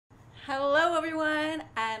Hello everyone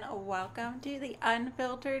and welcome to the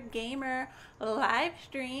Unfiltered Gamer live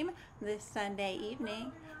stream this Sunday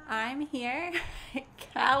evening. I'm here,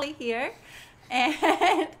 Callie here,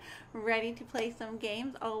 and ready to play some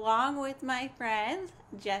games along with my friends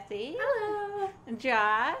Jesse. Hello.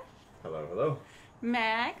 Josh. Hello, hello.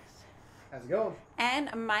 Max. How's it going?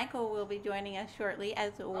 And Michael will be joining us shortly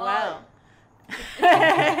as well.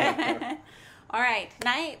 All right,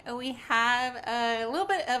 tonight we have a little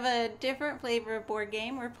bit of a different flavor of board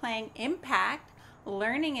game. We're playing Impact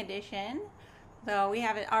Learning Edition. So we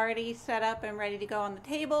have it already set up and ready to go on the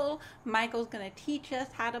table. Michael's going to teach us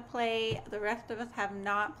how to play. The rest of us have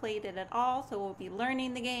not played it at all, so we'll be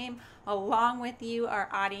learning the game along with you, our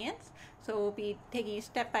audience. So we'll be taking you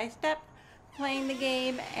step by step, playing the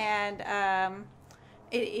game, and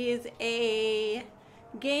it is a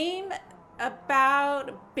game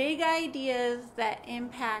about big ideas that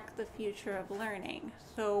impact the future of learning.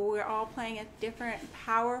 So we're all playing as different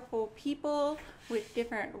powerful people with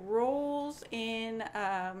different roles in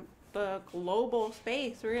the global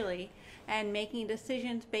space, really, and making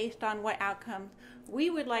decisions based on what outcomes we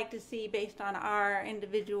would like to see based on our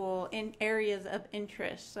individual areas of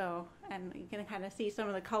interest. So, and you can kind of see some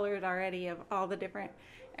of the colors already of all the different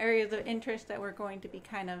areas of interest that we're going to be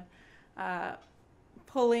kind of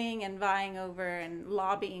pulling and vying over and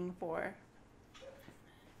lobbying for.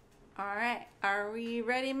 All right, are we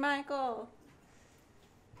ready, Michael?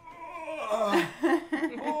 All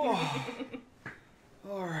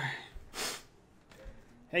right.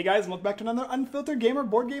 Hey guys, welcome back to another Unfiltered Gamer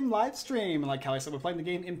board game live stream. Like Callie said, we're playing the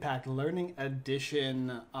game Impact Learning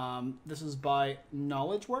Edition. This is by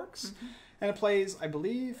Knowledge Works. And it plays, I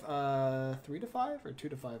believe, 3 to 5 or 2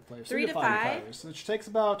 to 5 players? 3 to 5 players, which takes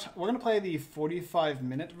about, we're going to play the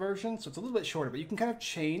 45-minute version, so it's a little bit shorter, but you can kind of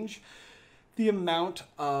change the amount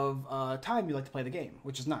of time you like to play the game,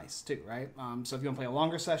 which is nice too, right? So if you want to play a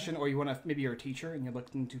longer session, or you want to, maybe you're a teacher and you're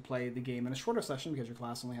looking to play the game in a shorter session because your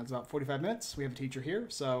class only has about 45 minutes, we have a teacher here,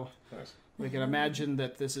 so Nice. we can imagine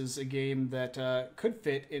that this is a game that could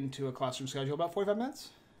fit into a classroom schedule about 45 minutes?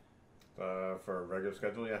 For a regular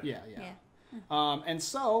schedule, yeah. Yeah. Yeah. And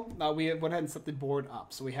so we went ahead and set the board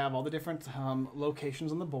up. So we have all the different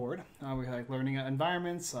locations on the board. We have like learning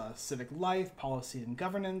environments, civic life, policy and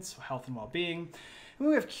governance, health and well-being. And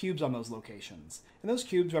we have cubes on those locations. And those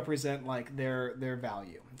cubes represent like their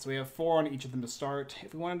value. So we have 4 on each of them to start.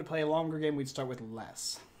 If we wanted to play a longer game, we'd start with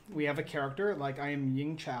less. We have a character, like I am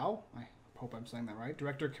Ying Chao. I hope I'm saying that right.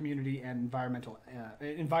 Director of Community and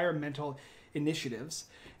Environmental Initiatives.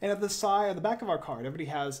 And at the side, at the back of our card, everybody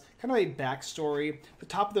has kind of a backstory. The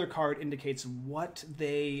top of their card indicates what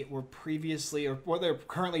they were previously or what they're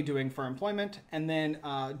currently doing for employment. And then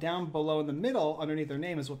down below in the middle, underneath their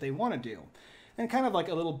name, is what they want to do. And kind of like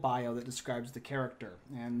a little bio that describes the character.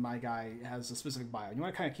 And my guy has a specific bio. You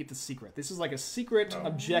want to kind of keep the secret. This is like a secret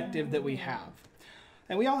objective that we have.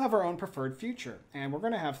 And we all have our own preferred future, and we're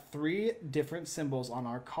going to have 3 different symbols on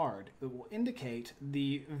our card that will indicate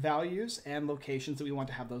the values and locations that we want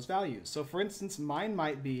to have those values. So for instance, mine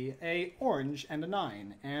might be a orange and a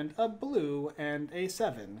 9, and a blue and a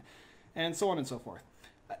 7, and so on and so forth.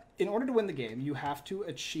 In order to win the game, you have to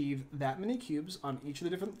achieve that many cubes on each of the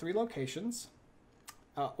different 3 locations,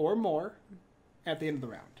 or more, at the end of the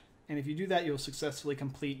round. And if you do that, you'll successfully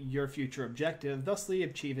complete your future objective, thusly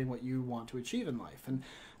achieving what you want to achieve in life. And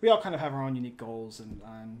we all kind of have our own unique goals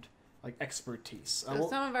and like expertise. So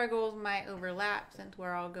some of our goals might overlap since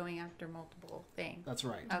we're all going after multiple things. That's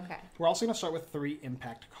right. Okay. We're also going to start with 3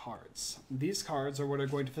 impact cards. These cards are what are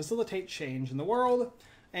going to facilitate change in the world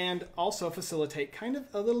and also facilitate kind of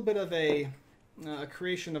a little bit of a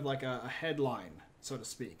creation of like a headline, so to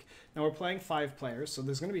speak. Now we're playing 5 players, so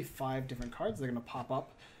there's going to be 5 different cards. They're going to pop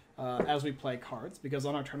up as we play cards, because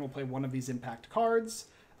on our turn we'll play one of these impact cards.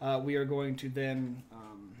 We are going to then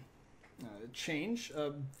change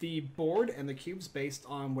the board and the cubes based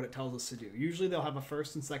on what it tells us to do. Usually they'll have a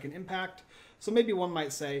first and second impact. So maybe one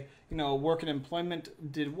might say, you know, work and employment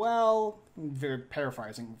did well, very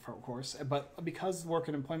paraphrasing of course, but because work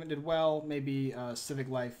and employment did well, maybe civic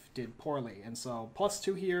life did poorly. And so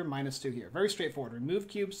 +2 here, -2 here. Very straightforward. Remove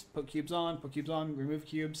cubes, put cubes on, remove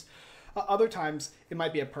cubes. Other times, it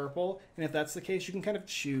might be a purple, and if that's the case, you can kind of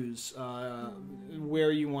choose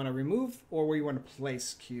where you want to remove or where you want to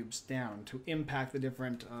place cubes down to impact the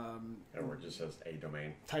different Or just says a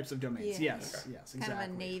domain. types of domains. Yeah. Yes, Okay. yes, exactly.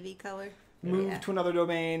 Kind of a navy color. Move to another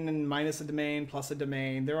domain and minus a domain, plus a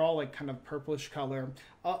domain. They're all like kind of purplish color.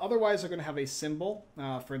 Otherwise, they're going to have a symbol.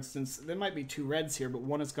 For instance, there might be 2 reds here, but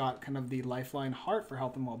one has got kind of the lifeline heart for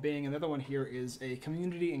health and well-being, and the other one here is a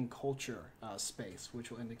community and culture space, which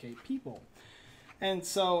will indicate people. And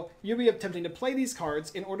so you'll be attempting to play these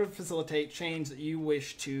cards in order to facilitate change that you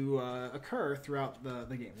wish to occur throughout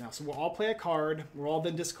the game. Now, so we'll all play a card. We're all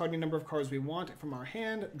then discarding a number of cards we want from our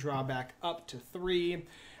hand, draw back up to 3.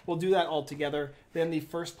 We'll do that all together. Then the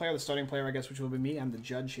first player, the starting player, I guess, which will be me, I'm the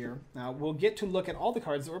judge here. We'll get to look at all the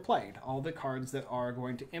cards that were played, all the cards that are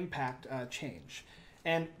going to impact change.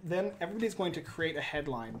 And then everybody's going to create a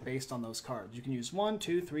headline based on those cards. You can use 1,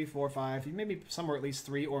 2, 3, 4, 5, maybe somewhere at least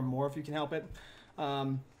 3 or more if you can help it,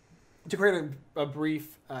 to create a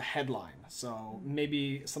brief headline. So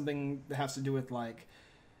maybe something that has to do with like,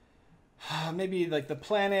 maybe like the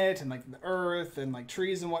planet and like the earth and like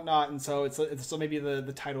trees and whatnot. And so so maybe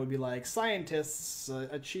the title would be like scientists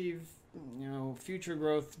achieve future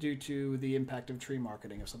growth due to the impact of tree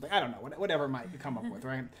marketing or something. I don't know, whatever it might come up with,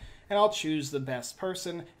 right? And I'll choose the best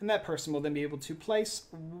person, and that person will then be able to place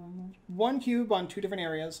 1 cube on 2 different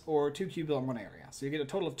areas or 2 cubes on 1 area. So you get a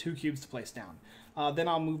total of 2 cubes to place down. Then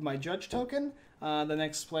I'll move my judge token. The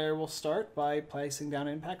next player will start by placing down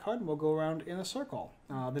an impact card, and we'll go around in a circle.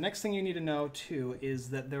 The next thing you need to know, too, is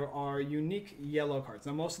that there are unique yellow cards.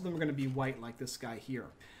 Now, most of them are going to be white, like this guy here.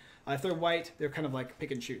 If they're white, they're kind of like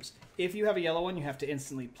pick and choose. If you have a yellow one, you have to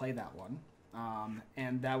instantly play that one.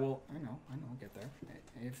 And that will, I know, get there.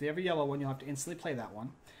 If you have a yellow one, you'll have to instantly play that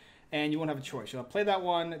one. And you won't have a choice. You'll play that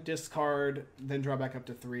one, discard, then draw back up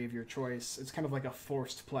to 3 of your choice. It's kind of like a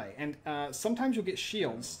forced play. And sometimes you'll get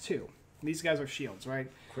shields, too. These guys are shields,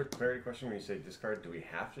 right? Quick clarity question: when you say discard, do we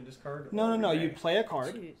have to discard? No. You play a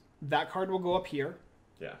card. Choose. That card will go up here.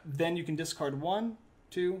 Yeah. Then you can discard 1,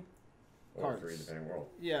 2 cards. 3, depending on world.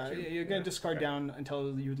 Yeah, you're going to discard down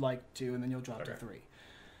until you'd like to, and then you'll drop to 3.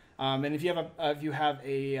 And if you have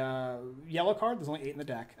a yellow card, there's only 8 in the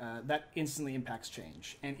deck. That instantly impacts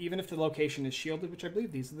change. And even if the location is shielded, which I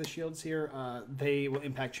believe these are the shields here, they will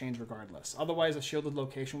impact change regardless. Otherwise, a shielded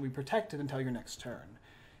location will be protected until your next turn.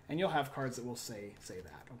 And you'll have cards that will say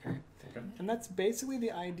that, okay? And that's basically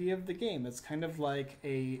the idea of the game. It's kind of like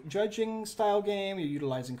a judging style game. You're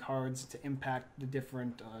utilizing cards to impact the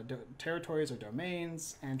different territories or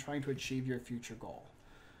domains and trying to achieve your future goal.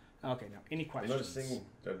 Okay, now, any questions?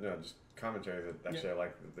 I'm noticing, just commentary that actually I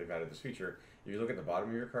like that they've added this feature. If you look at the bottom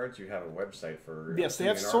of your cards, you have a website for... Yes, they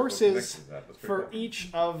have sources for each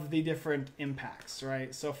of the different impacts,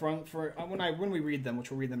 right? So when we read them,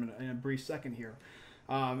 which we'll read them in a brief second here,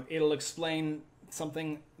 it'll explain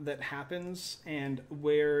something that happens and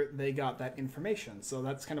where they got that information. So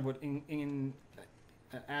that's kind of what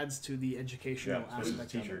adds to the educational aspect. As a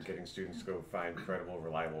teacher, getting students to go find credible,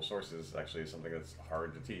 reliable sources actually is something that's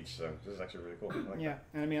hard to teach. So this is actually really cool. I like that.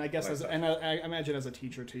 And I mean, I guess I imagine as a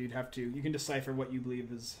teacher too, you can decipher what you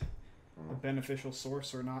believe is a beneficial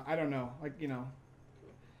source or not. I don't know,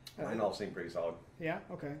 mine all seem pretty solid. Yeah.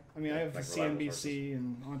 Okay. I mean, I have CNBC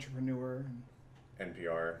and Entrepreneur and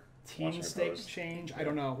NPR. Team State Change. I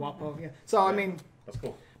don't know. WAPO. Yeah. So I mean, that's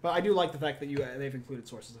cool. But I do like the fact that they've included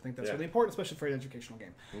sources. I think that's really important, especially for an educational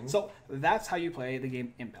game. So that's how you play the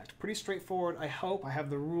game Impact. Pretty straightforward, I hope. I have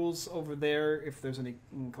the rules over there if there's any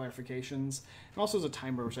clarifications. And also there's a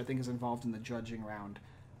timer, which I think is involved in the judging round.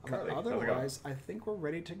 Otherwise, I think we're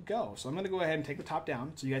ready to go. So I'm going to go ahead and take the top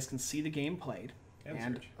down so you guys can see the game played.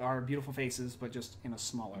 And our beautiful faces, but just in a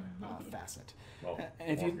smaller facet. Well,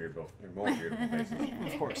 more beautiful faces.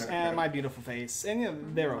 Of course, and my beautiful face,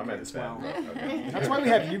 and they're okay as well. Okay. That's why we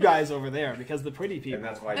have you guys over there, because the pretty people. And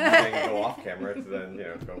that's why you can go off camera to then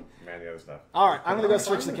go man the other stuff. All right, I'm gonna go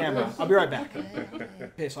switch the camera. I'll be right back.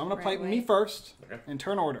 Okay, so I'm gonna play me first in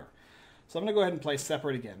turn order. So I'm going to go ahead and play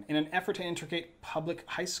Separate again. In an effort to integrate public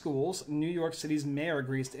high schools, New York City's mayor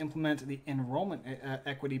agrees to implement the enrollment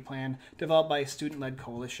equity plan developed by a student-led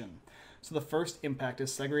coalition. So the first impact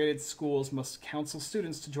is segregated schools must counsel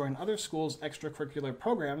students to join other schools' extracurricular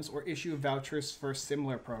programs or issue vouchers for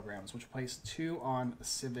similar programs, which place 2 on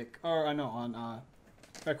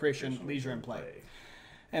recreation, leisure, and play.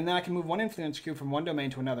 And then I can move 1 influence cube from one domain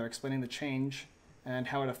to another, explaining the change and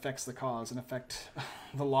how it affects the cause and affect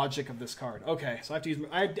the logic of this card. Okay, so I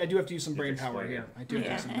do have to use some brain power here. I do have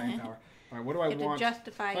to use some brain power. All right, what do I want? To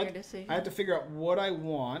justify your decision. I have to figure out what I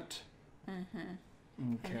want. Okay.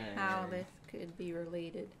 And how this could be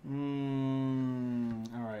related.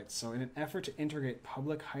 All right, so in an effort to integrate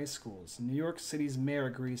public high schools, New York City's mayor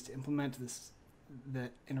agrees to implement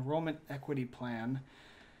the enrollment equity plan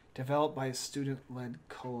developed by a student-led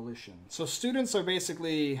coalition. So students are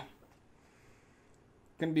basically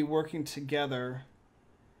going to be working together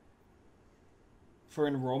for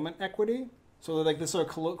enrollment equity. So they're like this sort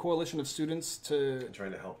of coalition of students and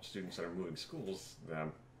trying to help students that are moving schools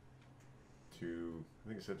to, I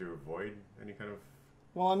think it said to avoid any kind of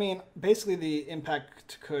Well, I mean, basically the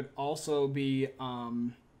impact could also be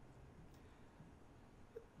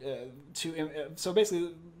so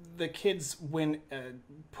basically the kids, when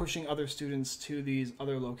pushing other students to these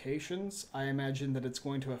other locations, I imagine that it's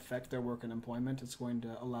going to affect their work and employment. It's going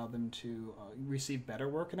to allow them to receive better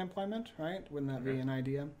work and employment, right? Wouldn't that be an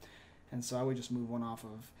idea? And so I would just move one off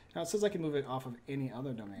of... Now it says I can move it off of any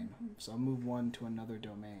other domain. So I'll move one to another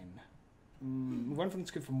domain. Move one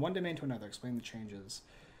from one domain to another. Explain the changes.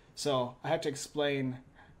 So I have to explain...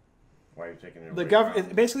 Why are you taking it away?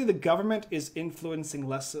 Basically, the government is influencing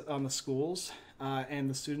less on the schools, and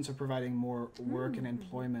the students are providing more work and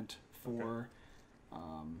employment for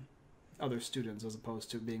other students, as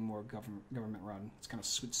opposed to being more government run. It's kind of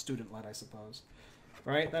student led, I suppose.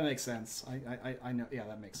 Right? That makes sense. I know. Yeah,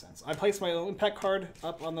 that makes sense. I placed my little impact card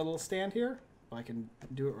up on the little stand here. If I can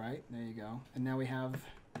do it right. There you go. And now we have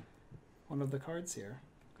one of the cards here.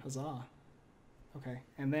 Huzzah. Okay,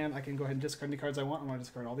 and then I can go ahead and discard any cards I want. I want to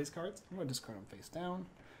discard all these cards. I'm going to discard them face down.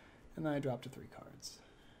 And then I drop to 3 cards.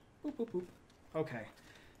 Boop, boop, boop. Okay.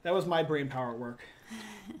 That was my brain power at work.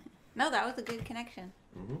 No, that was a good connection.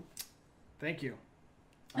 Mm-hmm. Thank you.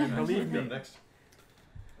 I believe me. Next.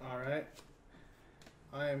 All right.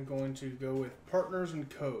 I am going to go with partners and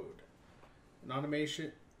code.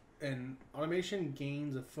 Automation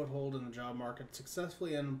gains a foothold in the job market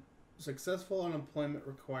Successful unemployment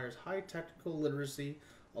requires high technical literacy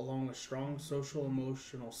along with strong social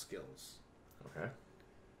emotional skills. Okay.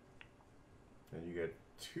 And you get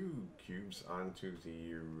 2 cubes onto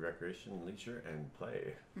the recreation, leisure, and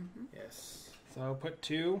play. Mm-hmm. Yes. So I'll put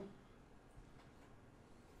 2.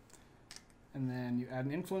 And then you add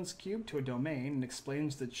an influence cube to a domain and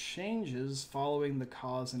explains the changes following the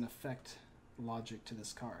cause and effect logic to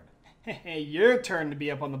this card. Hey, your turn to be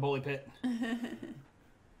up on the bully pit.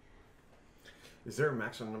 Is there a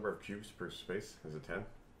maximum number of cubes per space? Is it 10?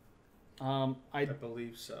 I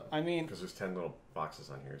believe so. I mean, because there's 10 little boxes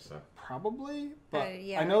on here, so probably. But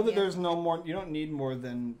yeah, I know that there's no more. You don't need more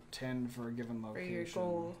than 10 for a given location. For your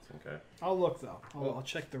goal. Okay. I'll look though. I'll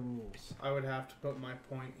check the rules. I would have to put my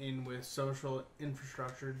point in with social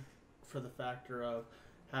infrastructure for the factor of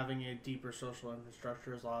having a deeper social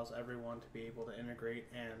infrastructure allows everyone to be able to integrate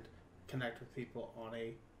and connect with people on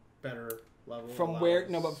a better level. From where?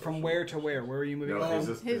 No, but from where to where? Where are you moving? No, his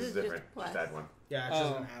is different. Just add one. Yeah, it's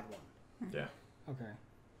just an add one. Yeah. Okay.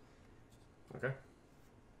 Okay.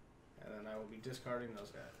 And then I will be discarding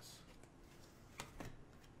those guys.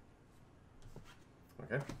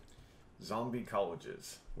 Okay. Zombie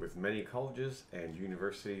colleges. With many colleges and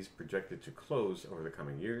universities projected to close over the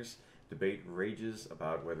coming years, debate rages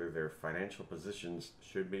about whether their financial positions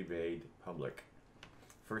should be made public.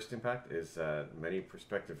 First impact is that many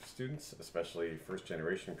prospective students, especially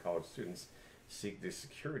first-generation college students, seek the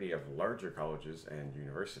security of larger colleges and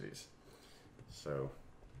universities. So,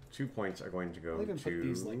 2 points are going to go I'll even to put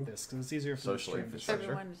these like this because it's easier for social infrastructure.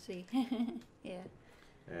 Everyone to see. Yeah.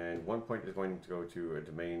 And 1 point is going to go to a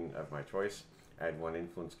domain of my choice. Add 1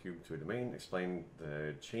 influence cube to a domain. Explain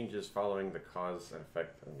the changes following the cause and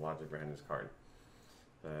effect and logic behind this card.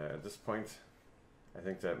 At this point, I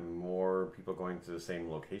think that more people going to the same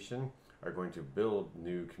location are going to build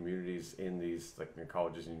new communities in these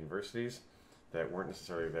colleges and universities that weren't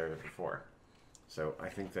necessarily there before. So I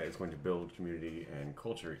think that it's going to build community and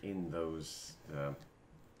culture in those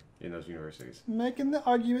universities. Making the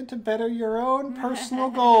argument to better your own personal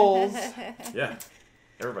goals. Yeah,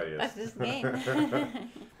 everybody is. That's his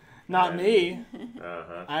name. Not me.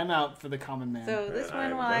 Uh-huh. I'm out for the common man. So this I one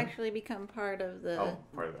am will done. actually become part of the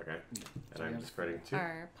Part of it, okay. And I'm discarding 2.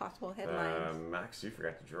 our possible headlines. Max, you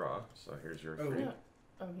forgot to draw, so here's your 3. Oh,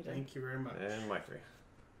 Oh, he did. thank you very much. And my 3.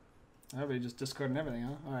 Everybody just discarding everything,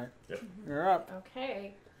 huh? All right. Yep. You're up.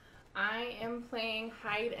 Okay. I am playing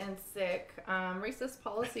hide and seek. Racist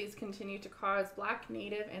policies continue to cause Black,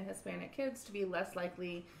 Native, and Hispanic kids to be less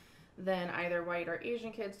likely than either white or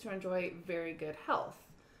Asian kids to enjoy very good health.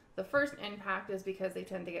 The first impact is because they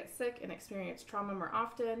tend to get sick and experience trauma more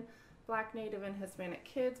often. Black, Native, and Hispanic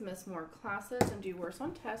kids miss more classes and do worse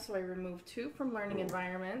on tests, so I remove 2 from learning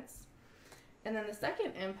environments. And then the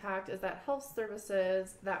second impact is that health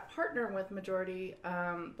services that partner with majority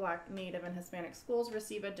Black, Native, and Hispanic schools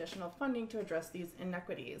receive additional funding to address these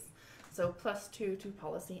inequities. So +2 to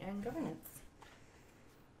policy and governance.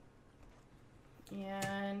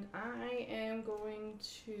 And I am going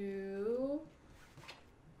to,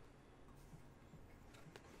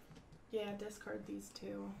 discard these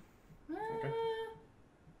 2. Okay.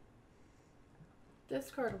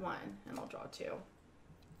 Discard 1, and I'll draw 2.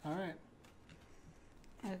 All right.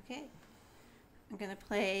 Okay. I'm going to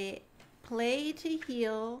play to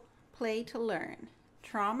heal, play to learn.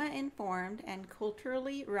 trauma-informed and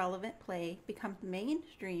culturally relevant play becomes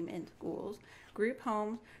mainstream in schools, group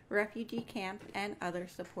homes, refugee camps, and other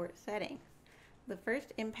support settings. The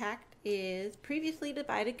first impact is previously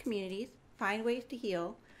divided communities find ways to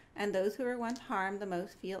heal, and those who were once harmed the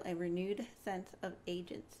most feel a renewed sense of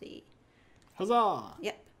agency. Huzzah!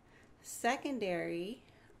 Yep. Secondary,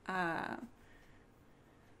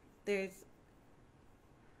 there's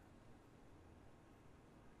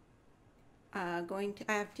I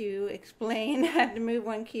have to explain, I have to move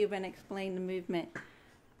one cube and explain the movement.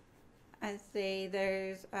 I say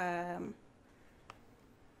there's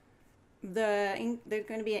there's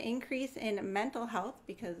going to be an increase in mental health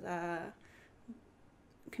because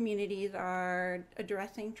communities are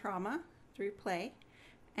addressing trauma through play,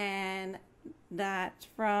 and that's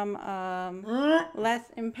from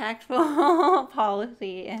less impactful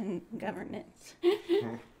policy and governance.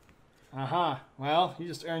 Uh-huh. Well, you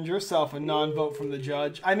just earned yourself a non-vote from the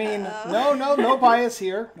judge. I mean, no bias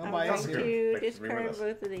here. No bias I'm here. going to Thanks for being with discard us.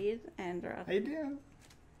 both of these and draw. How you doing?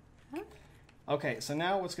 Huh? Okay, so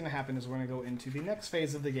now what's going to happen is we're going to go into the next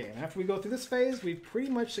phase of the game. After we go through this phase, we've pretty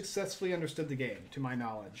much successfully understood the game, to my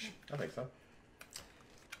knowledge. I think so.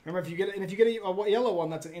 Remember, if you get a yellow one,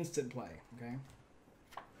 that's an instant play. Okay.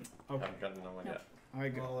 Okay. Haven't gotten no one yet. All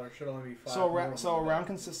right. Good. Well, there should only be 5. So a round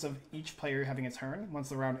consists of each player having a turn. Once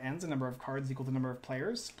the round ends, a number of cards equal to the number of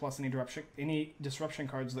players plus any disruption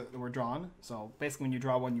cards that were drawn. So basically, when you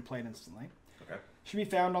draw one, you play it instantly. Okay. Should be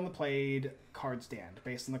found on the played card stand.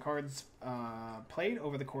 Based on the cards played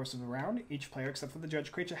over the course of the round, each player, except for the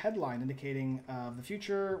judge, creates a headline indicating the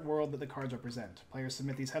future world that the cards represent. Players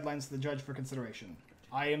submit these headlines to the judge for consideration.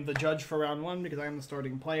 I am the judge for round 1 because I am the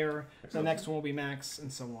starting player. The next one will be Max,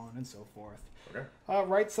 and so on and so forth. Okay.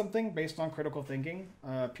 Write something based on critical thinking,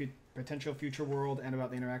 potential future world, and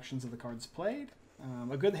about the interactions of the cards played.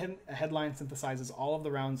 A good headline synthesizes all of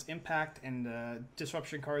the round's impact and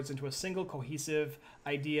disruption cards into a single cohesive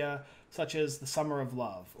idea, such as the Summer of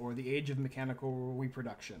Love or the Age of Mechanical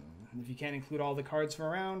Reproduction. And if you can't include all the cards from a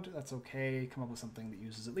round, that's okay. Come up with something that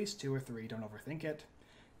uses at least 2 or 3. Don't overthink it.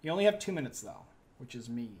 You only have 2 minutes, though, which is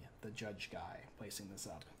me, the judge guy, placing this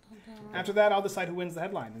up. After that, I'll decide who wins the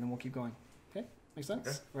headline, and then we'll keep going. Okay? Makes sense?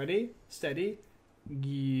 Okay. Ready, steady,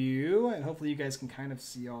 go. And hopefully you guys can kind of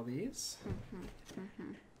see all these.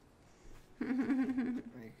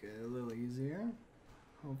 Make it a little easier,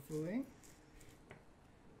 hopefully.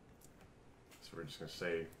 So we're just going to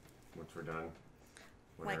say, once we're done,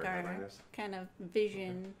 what Like our our headline is? kind of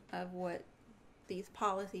vision of what these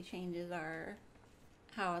policy changes are,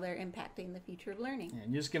 how they're impacting the future of learning. Yeah,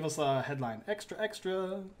 and you just give us a headline. Extra, extra.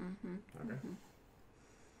 Okay.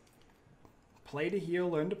 Play to heal,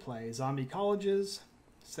 learn to play. Zombie colleges.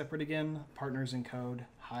 Separate again. Partners in code.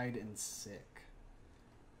 Hide and sick.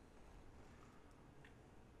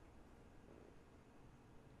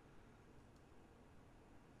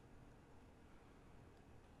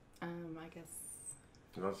 I guess.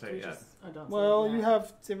 Don't say it yet. Well, you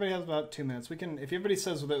have. Everybody has about 2 minutes. We can. If everybody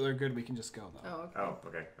says that they're good, we can just go though. Oh, okay. Oh,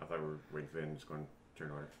 okay. I thought we were waiting for them just going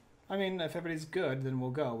turn order. I mean, if everybody's good, then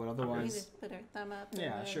we'll go. But We otherwise, just put our thumb up. or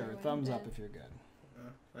yeah, whatever sure. we want Thumbs to- up if you're good.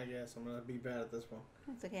 I guess I'm going to be bad at this one.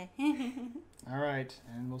 That's okay. All right,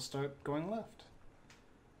 and we'll start going left.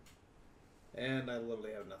 And I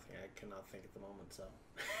literally have nothing. I cannot think at the moment, so.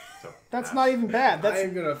 So That's pass. not even bad. I That's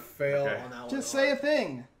am going to fail Okay. on that one. just say a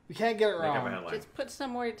thing. We can't get it Make up a wrong. headline. Just put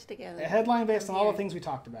some words together. A headline based on all the Here. things we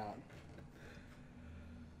talked about.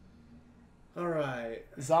 All right.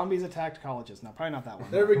 Zombies attacked colleges. No, probably not that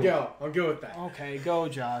one. There we go. I'll go with that. Okay, go,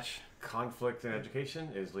 Josh. Conflict in education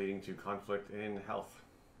is leading to conflict in health.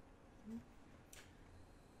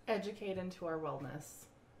 Educate into our wellness.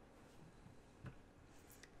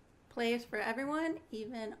 Play is for everyone,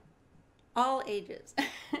 even all ages.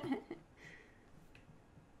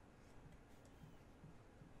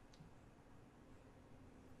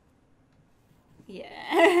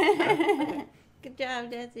 Yeah. Good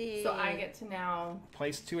job, Desi. So I get to now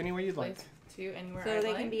Place 2 any way you'd like. place 2 anywhere So I they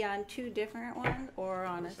like. can be on 2 different ones or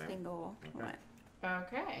on a Same. single Okay. one.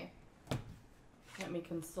 Okay. Let me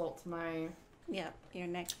consult my. Yep, your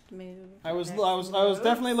next move. I was Notes.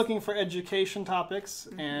 definitely looking for education topics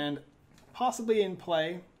Mm-hmm. and possibly in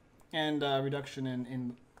play and reduction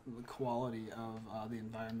in the quality of the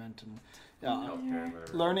environment and Healthcare and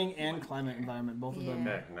whatever. learning and climate environment, both of them.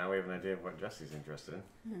 Yeah. Okay, now we have an idea of what Jesse's interested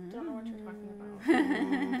in. Don't know what you're talking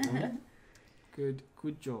about. Okay.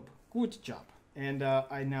 Good job. And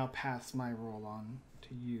I now pass my role on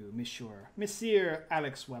to you, Monsieur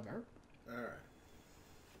Alex Weber. All right.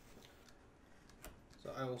 So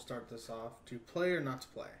I will start this off. To play or not to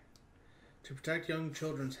play? To protect young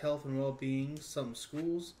children's health and well-being, some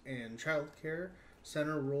schools and child care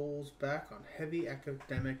center rolls back on heavy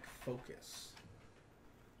academic focus.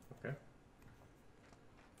 Okay.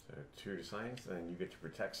 So 2 to science, and you get to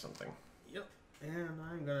protect something. Yep. And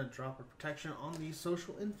I'm going to drop a protection on the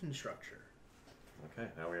social infrastructure. Okay,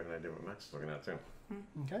 now we have an idea what Max is looking at too.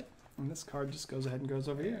 Okay. And this card just goes ahead and goes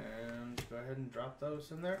over here. And go ahead and drop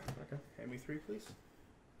those in there. Okay. Hand me 3, please.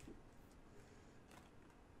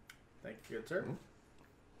 Thank you, good sir.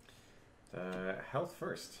 Health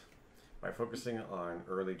first. By focusing on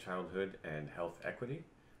early childhood and health equity,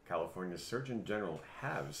 California's Surgeon General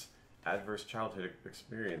halves adverse childhood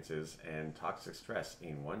experiences and toxic stress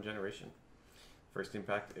in 1 generation. First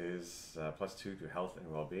impact is +2 to health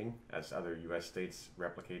and well-being. As other U.S. states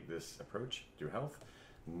replicate this approach to health,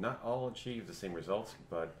 not all achieve the same results,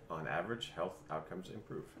 but on average, health outcomes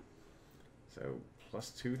improve. So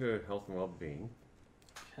 +2 to health and well-being.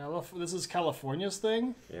 This is California's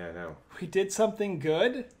thing? Yeah, I know. We did something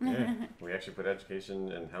good? Yeah, we actually put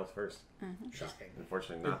education and health first. Shocking.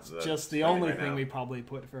 Unfortunately, not It's just the only thing we probably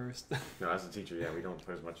put first. No, as a teacher, yeah, we don't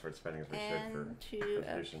put as much towards spending as we should for And 2 up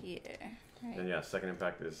education. here. Right. And yeah, second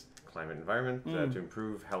impact is climate and environment. To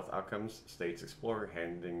improve health outcomes, states explore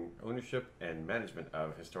handing ownership and management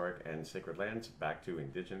of historic and sacred lands back to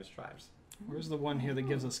indigenous tribes. Where's the one here that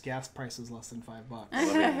gives us gas prices less than $5?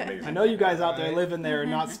 Amazing. I know you guys out there living there are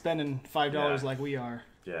not spending $5 like we are.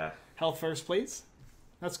 Yeah. Health first, please.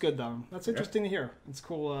 That's good though. That's interesting to hear. It's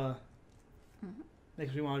cool.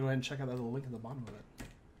 Makes me want to go ahead and check out that little link at the bottom of it.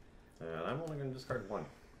 And I'm only going to discard 1.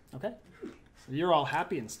 Okay. So you're all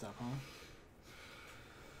happy and stuff, huh?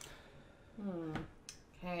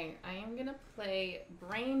 Okay, I am going to play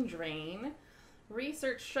Brain Drain.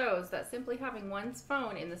 Research shows that simply having one's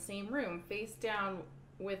phone in the same room face down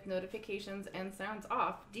with notifications and sounds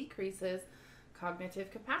off decreases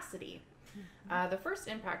cognitive capacity. The first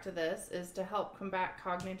impact of this is to help combat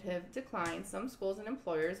cognitive decline. Some schools and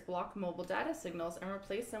employers block mobile data signals and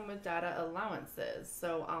replace them with data allowances.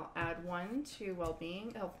 So I'll add 1 to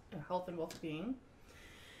well-being, health and well-being.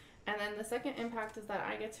 And then the second impact is that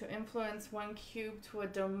I get to influence 1 cube to a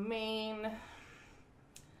domain.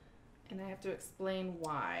 And I have to explain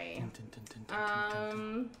why.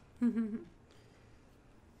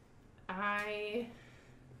 I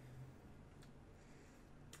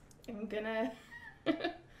am gonna...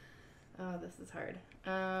 oh, this is hard.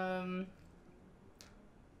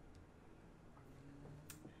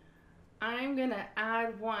 I'm gonna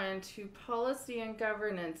add 1 to policy and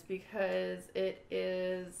governance because it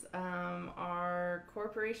is our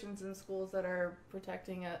corporations and schools that are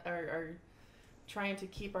protecting are trying to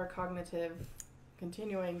keep our cognitive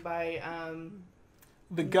continuing by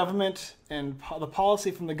the government and the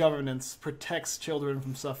policy from the governance protects children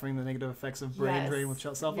from suffering the negative effects of brain drain with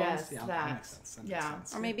cell phones. Yes, yeah, that makes sense. That yeah. makes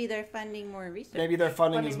sense. Or maybe they're funding more research. Maybe they're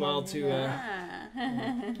funding as well to.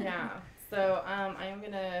 Yeah. So I'm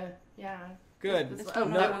gonna Good. This, Oh,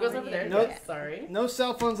 that one goes no, over there. no. Yes, sorry. No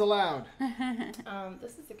cell phones allowed.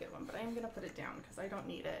 This is a good one, but I'm gonna put it down because I don't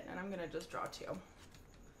need it, and I'm gonna just draw 2.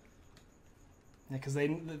 Yeah, because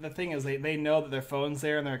the thing is they know that their phone's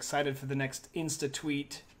there and they're excited for the next Insta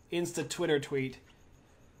Twitter tweet,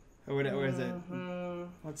 or whatever is it?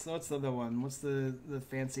 What's the other one? What's the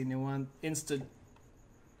fancy new one? Insta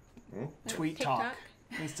Tweet Talk.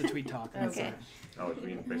 Insta Tweet Talk. That's Okay. it. Oh, you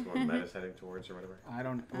mean based on what Meta's heading towards or whatever? I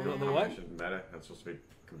don't. The what? Meta, that's supposed to be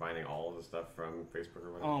combining all of the stuff from Facebook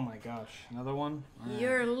or whatever. Oh my gosh! Another one.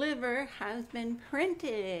 Your liver has been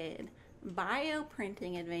printed.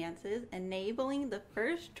 Bioprinting advances, enabling the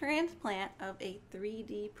first transplant of a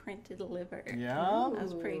 3D printed liver. Yeah.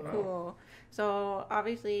 That's pretty cool. So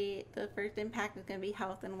obviously the first impact is going to be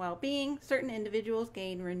health and well-being. Certain individuals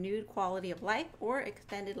gain renewed quality of life or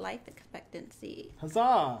extended life expectancy.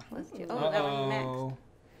 Huzzah! Let's do. Oh, that one's Max.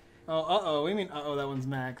 Oh, uh-oh. We mean uh-oh, that one's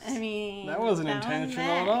Max. I mean, that wasn't that one's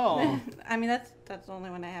intentional at Max. all. I mean, that's the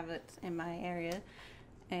only one I have that's in my area.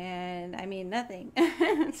 And I mean, nothing.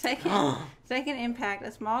 Second impact,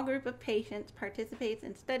 a small group of patients participates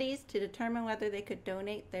in studies to determine whether they could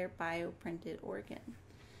donate their bioprinted organ.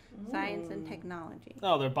 Science and technology.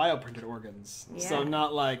 Oh, they're bioprinted organs. Yeah. So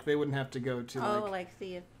not like they wouldn't have to go to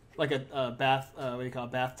See if like a bath, what do you call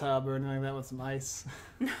it, bathtub or anything like that with some ice.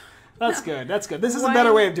 That's good. That's good. This is a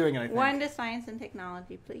better way of doing it, I think. 1 to science and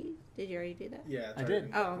technology, please. Did you already do that? Yeah, I did.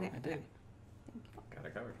 Oh, okay. I did. Got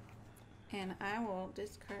it covered. And I will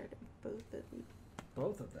discard both of them.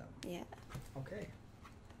 Both of them. Yeah. Okay.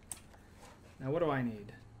 Now what do I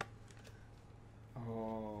need?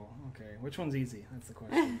 Oh, okay. Which one's easy? That's the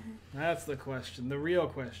question. That's the question. The real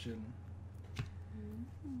question.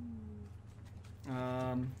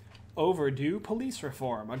 overdue police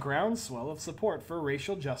reform. A groundswell of support for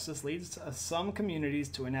racial justice leads some communities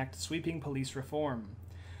to enact sweeping police reform.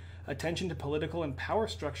 Attention to political and power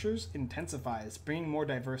structures intensifies, bringing more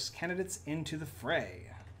diverse candidates into the fray.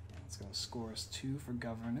 It's going to score us 2 for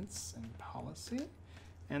governance and policy.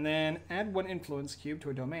 And then add 1 influence cube to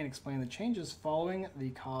a domain. Explain the changes following the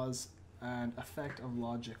cause and effect of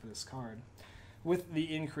logic for this card. With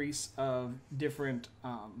the increase of different,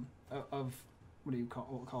 of what do you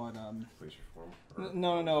call it? Police reform?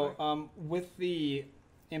 No. With the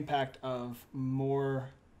impact of more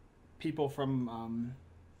people from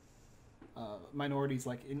minorities,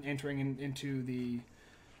 like entering into the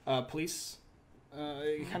police,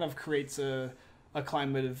 it kind of creates a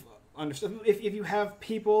climate of understand. If you have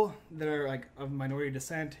people that are like of minority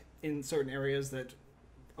descent in certain areas that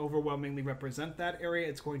overwhelmingly represent that area,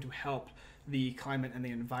 it's going to help the climate and the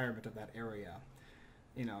environment of that area.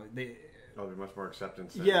 You know, there'll be much more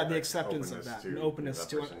acceptance. The acceptance of that, and openness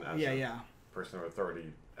to it. Person of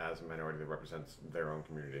authority as a minority that represents their own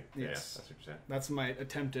community. Yes. Yeah, that's what you're saying. That's my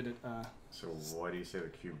attempted. So why do you say the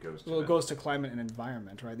cube goes to? Well, it goes to climate and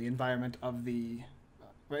environment, right? The environment of the.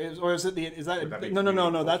 Right? Or is it the? Is that? That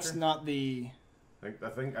No. That's not the. I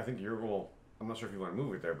think your role. I'm not sure if you want to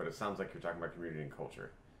move it there, but it sounds like you're talking about community and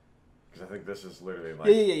culture. Because I think this is literally like.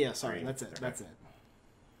 Yeah. Sorry, that's it. Okay. That's it.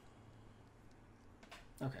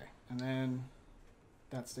 Okay, and then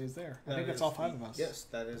that stays there. I think that's all 5 of us. Yes,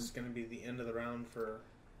 that is going to be the end of the round for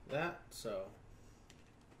that. So,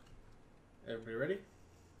 everybody ready?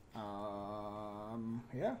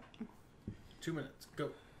 Yeah. 2 minutes.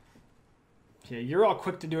 Go. Okay, you're all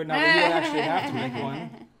quick to do it now that you don't actually have to make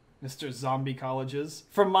one. Mr. Zombie Colleges.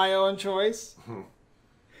 From my own choice.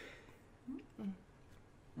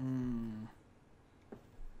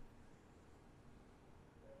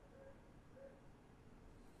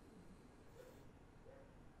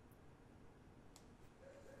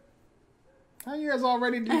 How are you guys all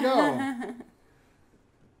ready to go?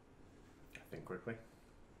 Think quickly.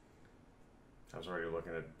 I was already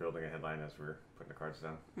looking at building a headline as we were putting the cards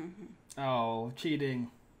down. Oh,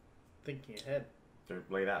 cheating. Thinking ahead. They're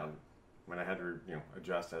laid out. I mean, I had to,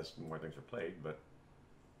 adjust as more things were played, but.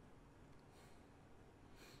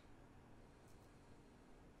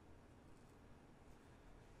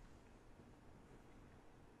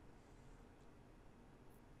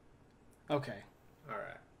 Okay. All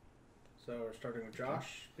right. So we're starting with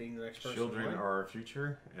Josh, being the next person. Children are our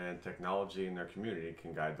future, and technology in their community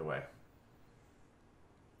can guide the way.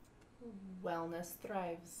 Wellness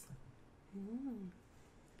thrives.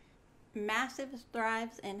 Massive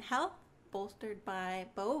strides in health, bolstered by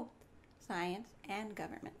both science and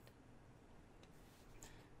government.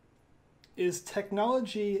 Is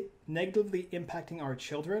technology negatively impacting our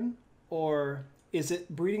children, or is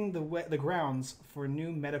it breeding the grounds for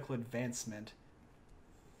new medical advancement?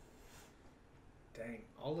 Dang,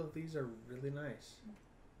 all of these are really nice.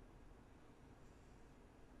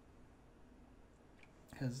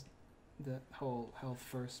 Because the whole health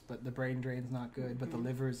first, but the brain drain's not good, but the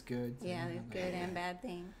liver's good. So Yeah, there's good and bad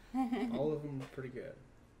thing. All of them are pretty good.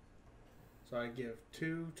 So I give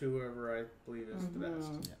 2 to whoever I believe is the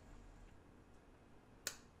best. Yeah.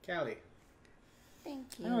 Callie.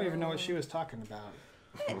 Thank you. I don't even know what she was talking about.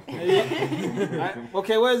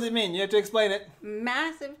 Okay, what does it mean? You have to explain it.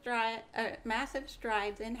 Massive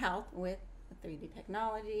strides in health with the 3D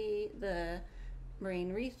technology, the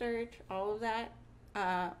brain research, all of that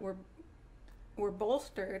were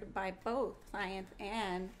bolstered by both science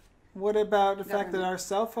and What about the fact that government. our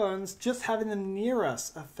cell phones, just having them near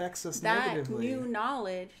us, affects us that negatively? new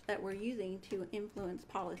knowledge that we're using to influence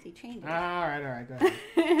policy changes. All right, go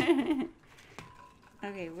ahead.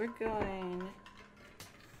 Okay, we're going.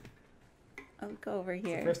 I'll go over It's the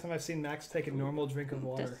here. first time I've seen Max take a normal drink of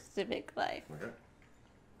water. Just civic life. Okay.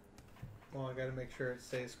 Well, I gotta make sure it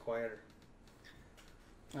stays quieter.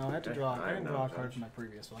 Oh, I have to Okay, draw. I I didn't know, draw a Judge. card from my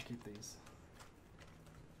previous, so I'll keep these.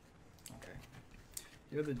 Okay.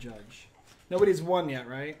 You're the judge. Nobody's won yet,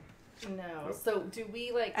 right? No. Nope. So do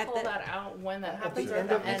we At call the- that out when that At happens? the or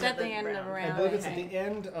end of- It's at the end of the I round. believe it's at Okay. the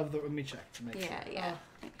end of the. Let me check to make Yeah, sure. yeah.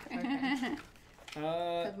 Okay.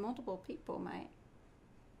 Because multiple people might.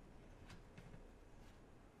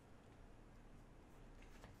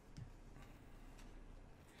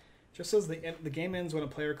 Just says the game ends when a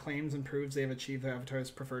player claims and proves they have achieved their avatar's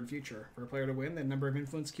preferred future. For a player to win, the number of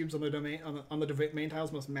influence cubes on their domain on the domain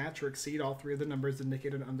tiles must match or exceed all 3 of the numbers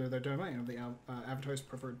indicated under their domain of the avatar's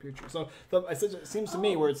preferred future. So it seems to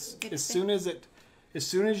me where it's as soon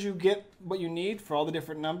as you get what you need for all the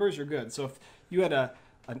different numbers, you're good. So if you had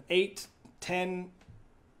an 8, 10,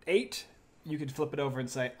 8, you could flip it over and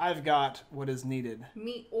say, I've got what is needed.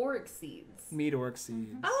 Meet or exceeds. Meet or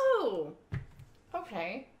exceeds. Oh,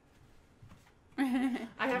 okay. I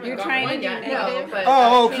haven't You're got trying one to do yet, negative? no, but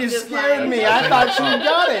Oh, that you changes scared my- me. I thought you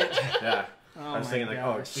got it. Yeah. Oh I was my thinking like,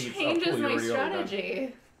 oh, gosh. exceeds. Changes oh, cool, my you already overdone.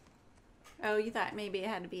 strategy. Oh, you thought maybe it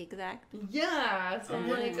had to be exact? Yeah, so I'm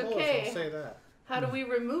like, Close, I'll okay, say that. how do we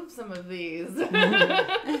remove some of these?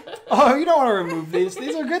 Oh, you don't want to remove these.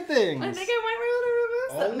 These are good things. I think I might be able to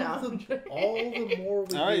remove All some now. all the more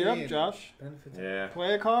we All right, you're up, gain, Josh. benefits. Yeah.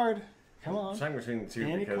 Play a card. Come I'm on. trying between the two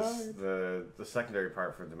Any because card. the secondary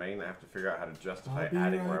part for domain, I have to figure out how to justify I'll be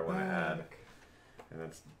adding where I right want to add, back. and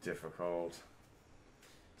that's difficult.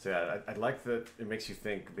 So yeah, I like that it makes you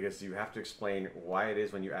think because you have to explain why it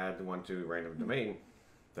is when you add the one to random domain,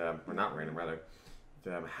 or not random rather,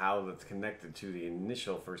 how that's connected to the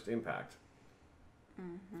initial first impact,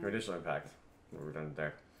 or initial impact. We're redundant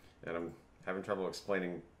there, and I'm having trouble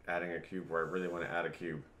explaining adding a cube where I really want to add a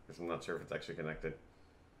cube because I'm not sure if it's actually connected.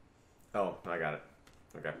 Oh, I got it.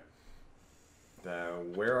 Okay.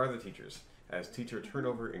 Where are the teachers? As teacher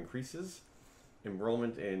turnover increases,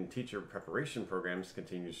 enrollment in teacher preparation programs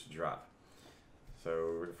continues to drop.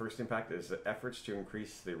 So the first impact is that efforts to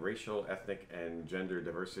increase the racial, ethnic, and gender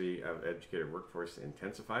diversity of educated workforce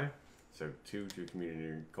intensify. So 2 to community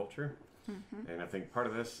and culture. And I think part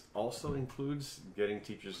of this also includes getting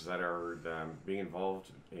teachers that are being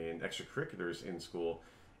involved in extracurriculars in school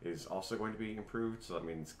is also going to be improved. So that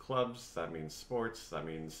means clubs, that means sports, that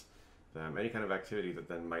means any kind of activity that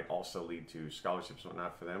then might also lead to scholarships and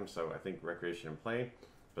whatnot for them. So I think recreation and play,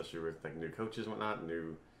 especially with like new coaches and whatnot,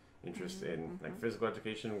 new interest in like physical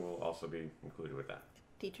education will also be included with that.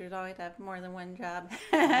 Teachers always have more than one job.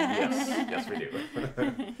 Yes, we do.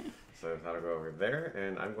 So that'll go over there,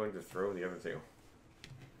 and I'm going to throw the other 2.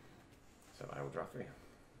 So I will draw 3.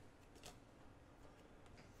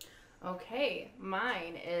 Okay,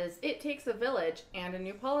 mine is It Takes a Village and a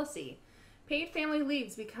New Policy. Paid family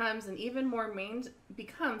leaves becomes even more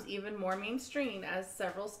mainstream as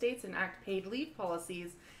several states enact paid leave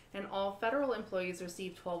policies and all federal employees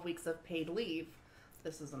receive 12 weeks of paid leave.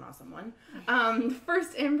 This is an awesome one.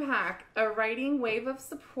 First impact, a riding wave of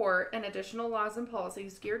support and additional laws and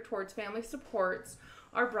policies geared towards family supports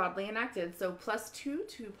are broadly enacted. So +2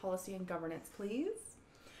 to policy and governance, please.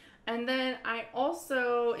 And then I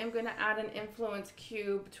also am going to add an influence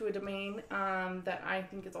cube to a domain that I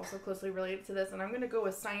think is also closely related to this. And I'm going to go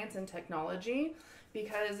with science and technology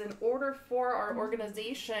because in order for our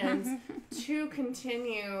organizations to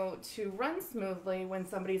continue to run smoothly when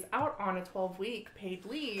somebody's out on a 12-week paid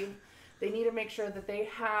leave, they need to make sure that they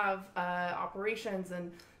have operations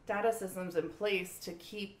and data systems in place to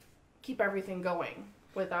keep everything going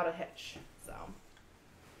without a hitch. So.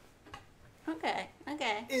 Okay.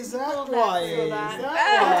 Is that Hold why? that so Is that-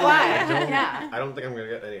 that why? Yeah. I don't think I'm going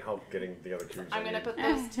to get any help getting the other cubes. I'm going to put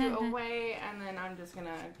those 2 away, and then I'm just going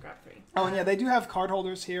to grab 3. Oh, and yeah, they do have card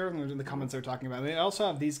holders here, and in the comments they're talking about. They also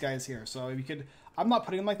have these guys here, so you could. I'm not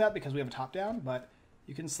putting them like that because we have a top down, but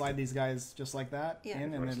you can slide these guys just like that Yeah.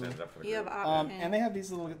 in, and Stand it'll, up for the You have group. options. and they have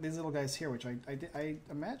these little guys here, which I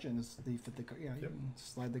imagine is the fit the you Yep. can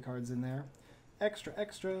slide the cards in there. Extra.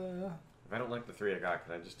 If I don't like the 3 I got,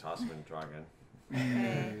 can I just toss them and draw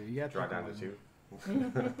again? You got Draw to down to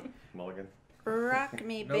 2. Mulligan. Rock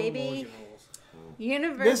me, No baby. mulligan rules.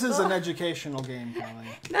 Universal. This is an educational game, Kelly.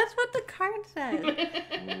 That's what the card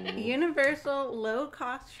says. Universal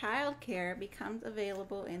low-cost childcare becomes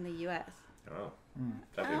available in the U.S. Oh. I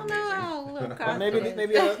That'd don't be know amazing. how low But cost maybe it is.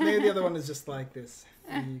 maybe the other one is just like this.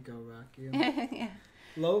 Here you go, Rocky. Yeah.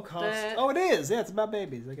 Low cost. The- Oh, it is. Yeah, it's about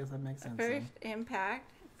babies. I guess that makes sense. then. First impact,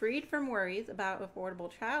 freed from worries about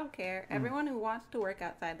affordable childcare, everyone who wants to work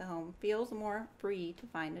outside the home feels more free to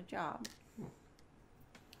find a job.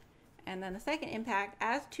 And then the second impact,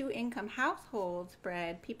 as two-income households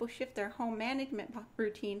spread, people shift their home management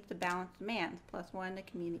routines to balance demands, +1 to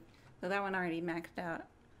community. So that one already maxed out.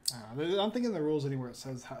 I'm thinking the rules anywhere it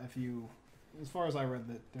says how, if you, as far as I read,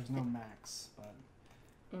 that there's no max, but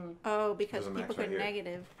Oh, because There's a max people right could here.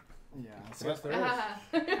 negative. yeah. So Yes, there is. I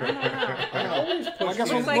don't know. Always I push guess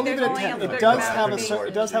me. we'll, Looks like we'll leave it there's at only 10. a It certain does amount have of a space.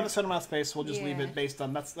 it does have a certain amount of space. We'll just leave Yeah. it based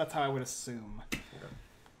on that's how I would assume.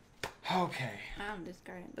 Okay. I'm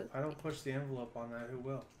discarding those. I don't push the envelope on that. Who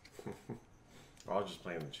will? Well, I was just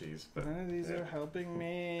playing the cheese. But None of these yeah. are helping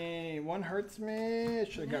me. One hurts me. I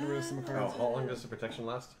should have gotten rid of some Oh, cards. how long does the protection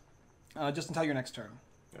last? Just until your next turn.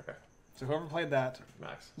 Okay, So whoever played that,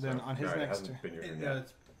 max. Then on his it next hasn't turn. been your turn Yeah,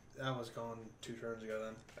 yet. that was gone 2 turns ago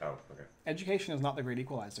then. Oh, okay. education is not the great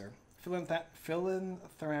equalizer. Philanthropic.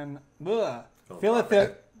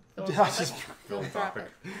 Josh is Philanthropic.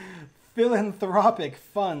 philanthropic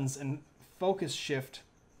funds and focus shift,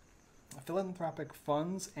 philanthropic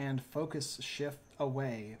funds and focus shift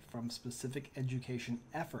away from specific education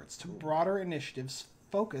efforts to broader initiatives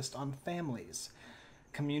focused on families,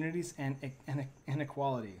 communities, and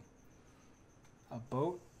inequality. A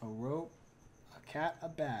boat, a rope, a cat, a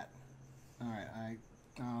bat. All right,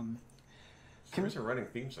 There's a running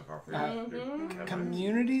theme so far for you.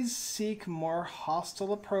 communities seek more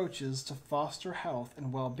hostile approaches to foster health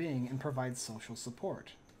and well-being and provide social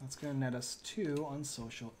support. That's going to net us 2 on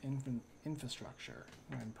social infrastructure.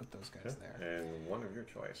 Go ahead and put those guys there. And 1 of your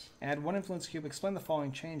choice. Add 1 influence cube. Explain the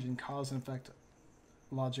following change in cause and effect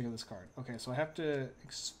logic of this card. Okay, so I have to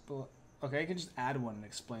okay, I can just add 1 and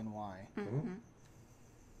explain why. Mm-hmm.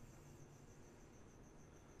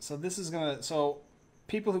 So this is gonna. So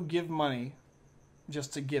people who give money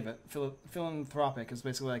just to give it, philanthropic is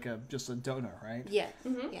basically like just a donor, right? Yes.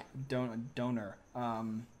 Mm-hmm. Yeah. Donor.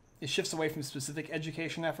 It shifts away from specific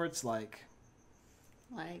education efforts like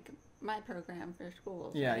my program for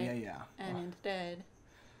schools. Yeah, right? yeah. And instead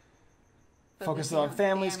focus on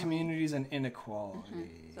families, communities, and inequality.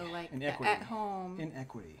 Mm-hmm. So like inequity. at home.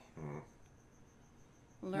 Inequity.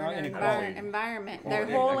 Learn inequality. environment. Well, Their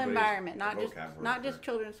whole inequities, environment, the vocab word not just for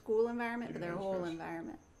children's school environment, but their whole administrators.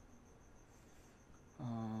 environment.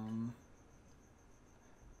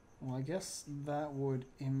 Well, I guess that would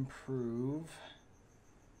improve.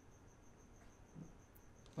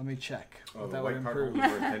 Let me check. Oh, what the that would white card improve.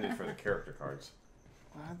 holders were intended for the character cards.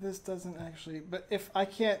 This doesn't actually. But if I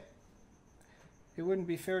can't, it wouldn't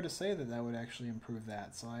be fair to say that that would actually improve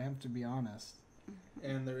that. So I have to be honest.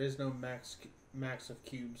 And there is no max of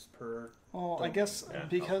cubes per. Well, I guess Yeah,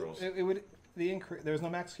 because house rules. it would there's no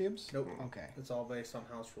max cubes. Nope. Okay. It's all based on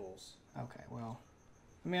house rules. Okay. Well,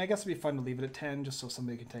 I mean, I guess it'd be fun to leave it at 10, just so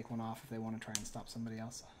somebody can take one off if they want to try and stop somebody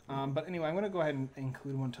else. But anyway, I'm going to go ahead and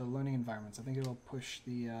include 1 to learning environments. I think it'll push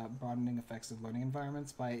the broadening effects of learning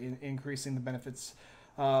environments by increasing the benefits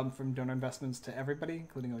from donor investments to everybody,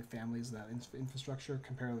 including like families, that infrastructure,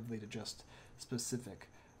 comparatively to just specific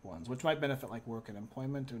ones, which might benefit like work and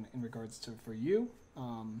employment in regards to for you, or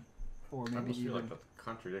I maybe almost feel even. like that's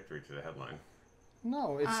contradictory to the headline.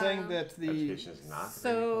 No, it's saying that the Education is not.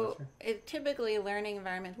 So typically learning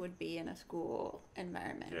environment would be in a school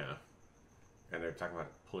environment. Yeah. And they're talking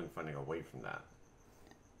about pulling funding away from that.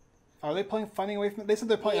 are they pulling funding away from it? They said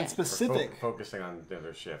they're pulling on Yeah. specific. Focusing on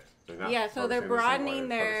their shift. They're not Yeah, so they're focusing on the same broadening way,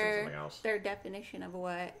 they're focusing on something else. their definition of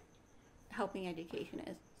what helping education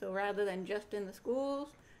is. So rather than just in the schools,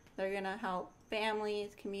 they're going to help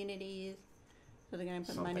families, communities. So they're going to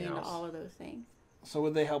put Something money into else. all of those things. So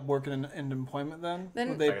would they help work in employment then? Then-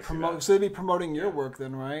 Would they I can see promote? that. So they'd be promoting your Yeah. work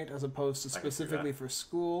then, right? As opposed to I can see specifically that. for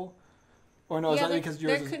school. Or no, is that there, because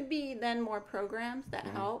yours there is? could be then more programs that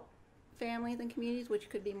Mhm. help families and communities, which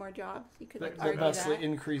could be more jobs. You could That- argue That's that.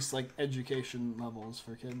 increase like education levels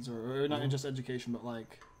for kids, or not just education, but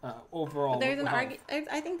like overall. There's an health.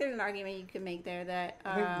 I think there's an argument you could make there that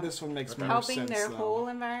I think this one makes Okay. more helping sense. their though. whole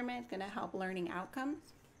environment is going to help learning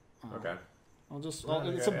outcomes. Okay. I'll just. Yeah,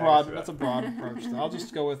 it's yeah, a I broad. can see That's a that. broad approach. Though. I'll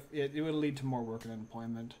just go with it. It would lead to more work and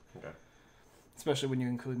employment, Okay. especially when you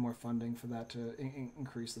include more funding for that to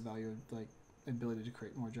increase the value of like ability to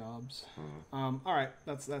create more jobs. All right,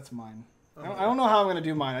 that's mine. I don't know how I'm gonna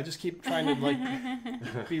do mine. I just keep trying to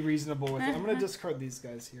like be reasonable with it. I'm gonna discard these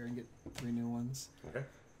guys here and get 3 new ones. Okay.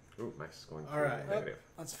 Ooh, Max is going All right. negative.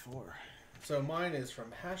 That's 4. So mine is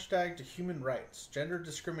from hashtag to human rights. Gender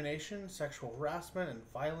discrimination, sexual harassment, and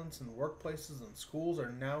violence in workplaces and schools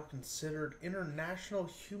are now considered international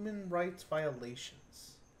human rights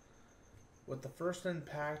violations. With the first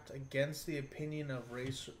impact against the opinion of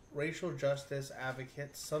racial justice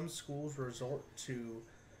advocates, some schools resort to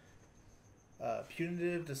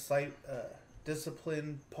punitive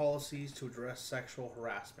discipline policies to address sexual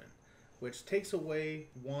harassment, which takes away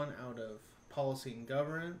one out of policy and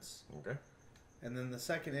governance. Okay. And then the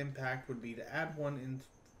second impact would be to add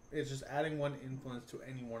it's just adding 1 influence to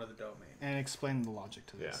any one of the domains. And explain the logic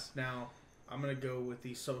to this. Now, I'm going to go with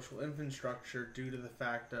the social infrastructure due to the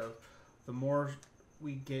fact of the more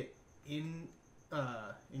we get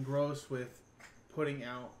engrossed with putting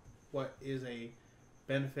out what is a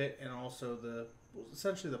benefit and also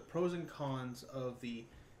essentially the pros and cons of the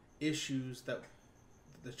issues that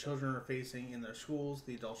the children are facing in their schools,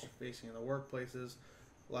 the adults are facing in their workplaces,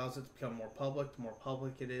 allows it to become more public. The more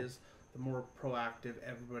public it is, the more proactive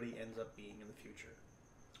everybody ends up being in the future.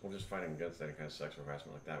 Well, just fighting against any kind of sexual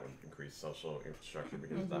harassment like that would increase social infrastructure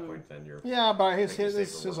because at that point then you're Yeah, but his making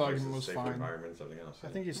his safer argument workplaces, was safer fine. environments, everything else. I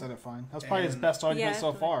think you said it fine. That's probably his And- best argument Yeah,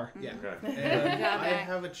 so that's far. Yeah. Okay. And job, I Mac.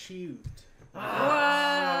 have achieved.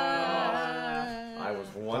 I was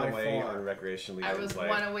one By away far. on recreationally. I was play.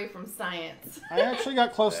 one away from science. I actually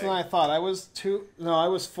got closer than I thought. I was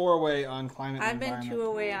 4 away on climate I've and been environment. 2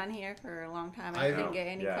 away on here for a long time. I I didn't know. get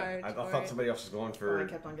any Yeah, cards. I for thought it. somebody else was going for I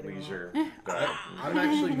kept on getting leisure. I'm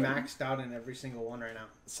actually maxed out in every single one right now.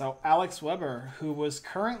 So Alex Weber, who is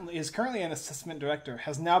currently an assessment director,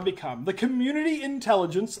 has now become the Community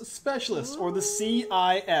Intelligence Specialist, or the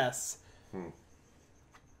CIS.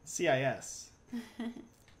 CIS.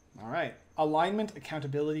 All right. Alignment,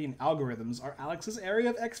 accountability, and algorithms are Alex's area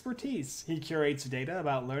of expertise. He curates data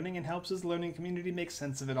about learning and helps his learning community make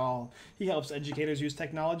sense of it all. He helps educators use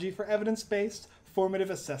technology for evidence-based, formative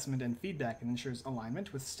assessment and feedback, and ensures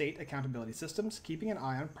alignment with state accountability systems, keeping an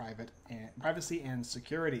eye on privacy and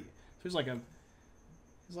security. So he's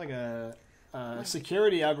like a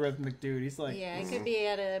security algorithmic dude. He's like, Yeah, it could be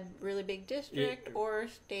at a really big district or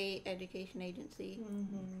state education agency.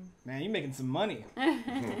 man, you're making some money.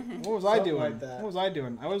 What was I Something doing? like that. What was I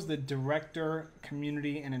doing? I was the director,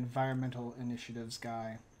 community and environmental initiatives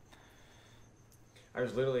guy. I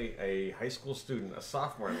was literally a high school student, a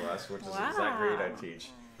sophomore in class, which is the exact grade I teach.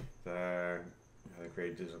 I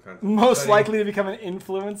create digital content. Most study, likely to become an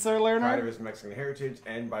influencer Pride of learner. his Mexican heritage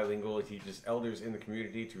and bilingual. He teaches elders in the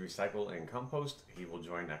community to recycle and compost. He will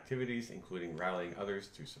join activities, including rallying others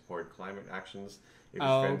to support climate actions. If his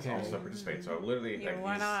friends okay. also participate. So literally, You're like,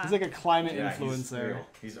 one off. He's like a climate yeah, influencer.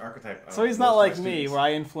 He's archetype. Of So he's most not of like my me, students. where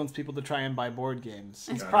I influence people to try and buy board games.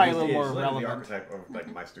 He's No, probably a he little is more literally relevant. the archetype of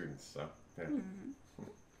like my students. So yeah.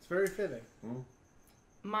 It's very fitting.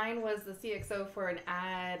 Mine was the CXO for an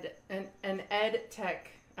ed tech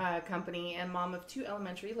company and mom of 2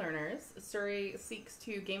 elementary learners. Surrey seeks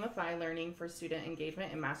to gamify learning for student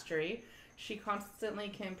engagement and mastery. She constantly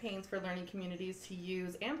campaigns for learning communities to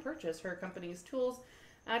use and purchase her company's tools,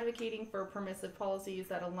 advocating for permissive policies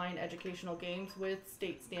that align educational games with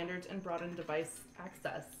state standards and broaden device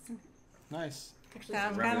access. Nice. Actually,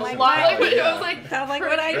 Sounds Reminiscent kinda like of Why? Callie, I was like, Sounds like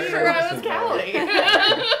what I pretty do. sure I was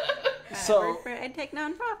Callie. So- I work for EdTech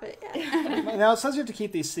nonprofit. Yeah. Now it says you have to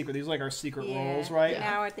keep these secret. These are like our secret roles, right?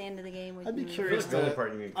 Now at the end of the game, we I'd be can- curious The only to.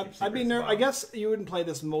 part you need to keep I'd be secrets nervous. I about. guess you wouldn't play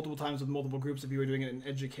this multiple times with multiple groups if you were doing it in an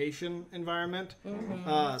education environment.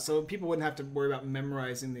 So people wouldn't have to worry about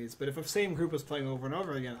memorizing these. But if a same group was playing over and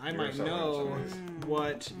over again, I You're might selling know some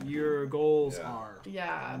what your goals Yeah. are.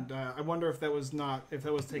 Yeah. And I wonder if that was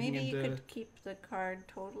taking Maybe you into could keep the card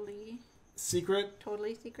totally secret.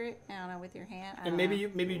 secret. I don't know, with your hand. I And don't maybe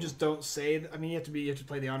know. you just don't say. I mean, you have to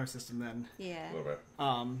play the honor system then. Yeah. A little bit.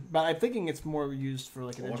 But I'm thinking it's more used for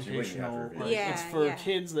like an Well, once you win, you have to educational. review. Like, Yeah, it's for yeah.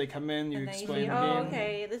 kids. They come in, you And then you explain say, the oh, game.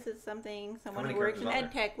 okay, this is something someone many who works in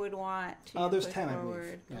characters are EdTech would want to There's push 10, I forward.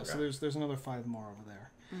 believe. Yeah, so Okay. there's another 5 more over there.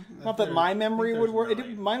 Mm-hmm. Not that my memory would work.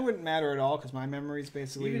 There's Mine wouldn't matter at all because my memory is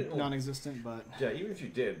basically Even- non-existent. But Yeah, even if you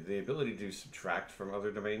did, the ability to subtract from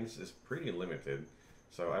other domains is pretty limited.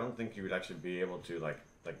 So I don't think you would actually be able to like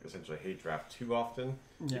essentially hate draft too often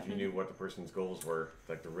yeah, if you knew what the person's goals were,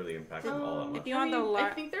 like to really impact them all at If once. you want the I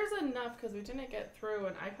lar- think there's enough because we didn't get through,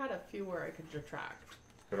 and I've had a few where I could detract.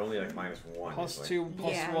 But only like -1. plus usually. 2,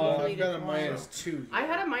 plus Yeah. Well, 1. I've got a Just -2. I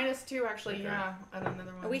had a -2 actually, Okay. yeah, and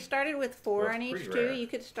another one. We started with 4 Well, on it's each pretty two. rare. You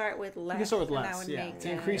could start with less. You can start with and that less, would yeah, make to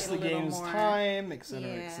increase it the a little game's more, time, etc.,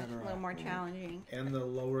 Yeah, etc. a little more challenging. And the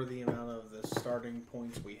lower the amount of the starting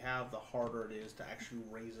points we have, the harder it is to actually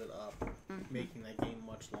raise it up, making that game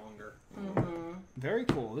much longer. Very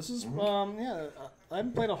cool. This is I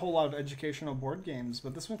haven't played a whole lot of educational board games,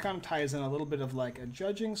 but this one kind of ties in a little bit of like a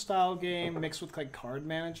judging style game mixed with like card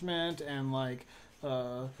management and like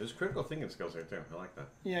There's critical thinking skills there too. I like that.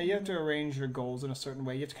 yeah, you have to arrange your goals in a certain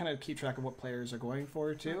way. You have to kind of keep track of what players are going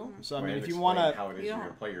for too. So I mean, And if you explain want to, how it is You you're don't-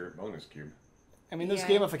 gonna play your bonus cube. I mean, there's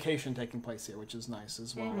Yeah. gamification taking place here, which is nice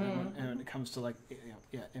as well. And when it comes to like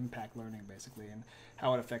impact learning basically and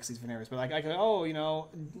how it affects these different areas. But like I could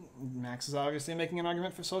Max is obviously making an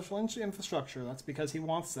argument for social infrastructure. That's because he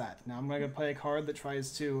wants that. Now I'm going to play a card that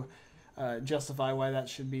tries to justify why that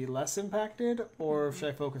should be less impacted, or should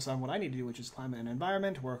I focus on what I need to do, which is climate and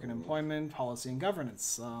environment, work and employment, policy and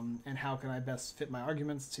governance, and how can I best fit my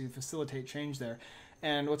arguments to facilitate change there.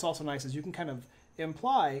 And what's also nice is you can kind of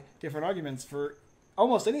imply different arguments for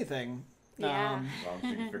almost anything. Yeah. As long as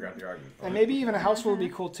you can figure out the argument. And maybe even a house rule would be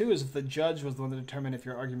cool too, is if the judge was the one to determine if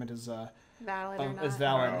your argument is Valid or not. is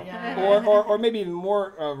valid. Wow. Yeah. Or maybe even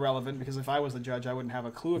more relevant, because if I was the judge, I wouldn't have a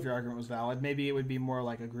clue if your argument was valid. Maybe it would be more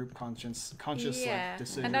like a group conscious like,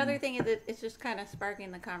 decision. Another thing is that it's just kind of sparking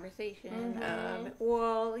the conversation of,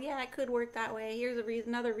 well, yeah, it could work that way. Here's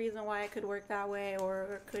another reason why it could work that way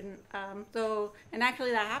or it couldn't. And actually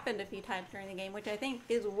that happened a few times during the game, which I think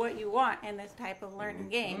is what you want in this type of learning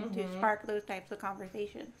game, to spark those types of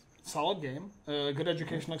conversations. solid game, good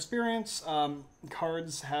educational experience.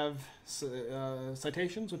 Cards have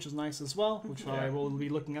citations, which is nice as well, which I will be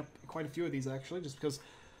looking up quite a few of these actually, just because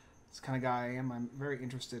it's the kind of guy I am. I'm very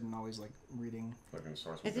interested in always like reading. Looking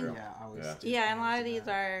source Isn't- material. Yeah, I always. Yeah, and a lot of these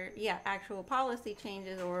are actual policy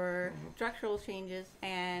changes or structural changes,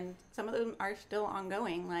 and some of them are still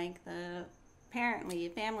ongoing, like the parent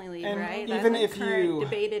leave, family leave, And right? even That's if a current you-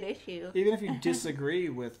 debated issue. Even if you disagree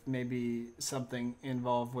with maybe something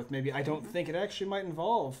involved with maybe I don't think it actually might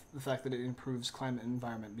involve the fact that it improves climate and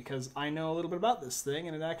environment, because I know a little bit about this thing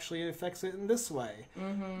and it actually affects it in this way.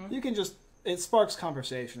 You can just it sparks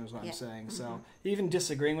conversation is what I'm saying. So even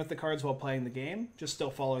disagreeing with the cards while playing the game, just still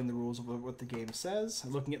following the rules of what the game says,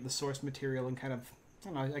 looking at the source material and kind of, I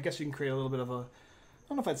don't know, I guess you can create a little bit of a,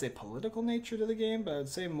 I don't know if I'd say political nature to the game, but I'd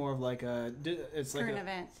say more of like it's like Current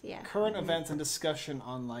events, current events and discussion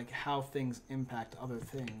on like how things impact other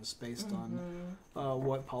things based on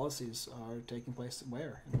what policies are taking place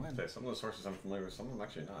where and when. Okay, some of the sources I'm familiar with, some of them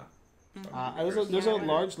actually not. There's a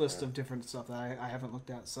large list of different stuff that I haven't looked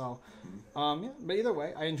at. So, but either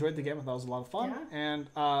way, I enjoyed the game. I thought it was a lot of fun, and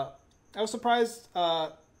I was surprised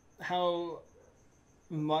how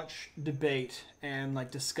much debate and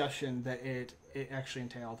like discussion that it actually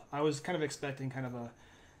entailed. I was kind of expecting kind of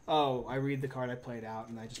I read the card, I play it out,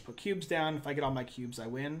 and I just put cubes down. If I get all my cubes, I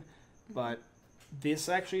win. But this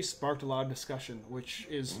actually sparked a lot of discussion, which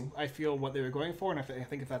is, I feel, what they were going for, and I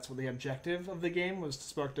think if that's what the objective of the game was, to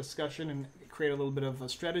spark discussion and create a little bit of a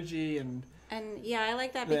strategy, and I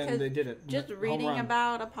like that then because they did it. just Home reading run.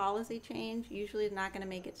 about a policy change usually is not going to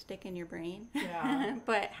make it stick in your brain. Yeah.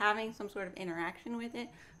 But having some sort of interaction with it,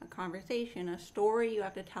 a conversation, a story you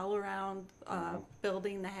have to tell around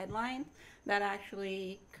building the headline, that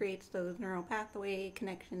actually creates those neural pathway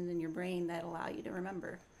connections in your brain that allow you to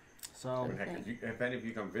remember. So, And heck, if any of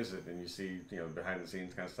you come visit and you see, behind the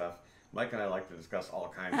scenes kind of stuff, Mike and I like to discuss all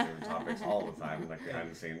kinds of different topics all the time, like behind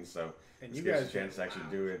the scenes. So And this you gives us guys a chance to actually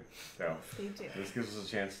do it. So They do. this gives us a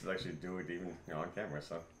chance to actually do it even on camera.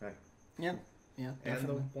 So hey. yeah, And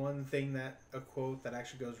definitely. the one thing a quote that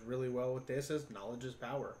actually goes really well with this is knowledge is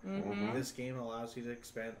power. This game allows you to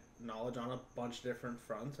expand knowledge on a bunch of different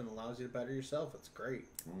fronts and allows you to better yourself. It's great.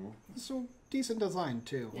 So decent design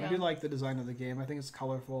too. I Yeah. do like the design of the game. I think it's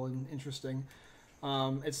colorful and interesting.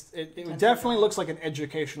 It definitely looks like an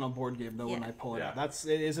educational board game though when I pull it out.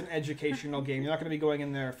 It is an educational game. You're not going to be going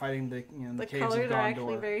in there fighting the The caves of colors are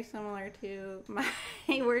actually Gondor. very similar to my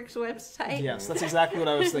works website. Yes, that's exactly what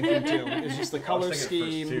I was thinking too. It's just the I was color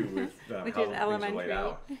thinking scheme. First too, with Which how is things are laid elementary.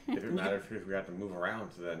 out. If it mattered if we had to move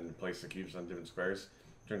around to then place the cubes on different squares,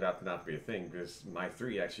 turned out to not be a thing because my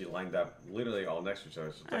three actually lined up literally all next to each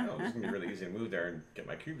other. So it's like, oh, this is gonna be really easy to move there and get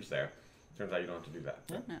my cubes there. Turns out you don't have to do that.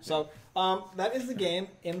 Yeah. So that is the game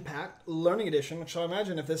Impact Learning Edition, which I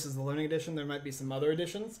imagine if this is the Learning Edition, there might be some other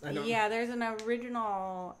editions. I don't Yeah, there's an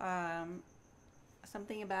original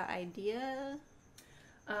something about idea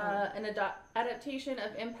An adaptation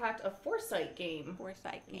of Impact, a Foresight game.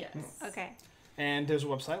 foresight game. Yes. Okay. And there's a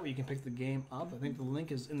website where you can pick the game up. I think the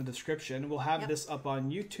link is in the description. We'll have this up on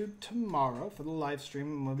YouTube tomorrow for the live stream,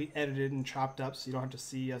 and we'll be edited and chopped up so you don't have to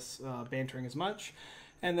see us bantering as much.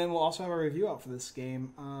 And then we'll also have a review out for this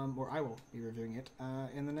game, or I will be reviewing it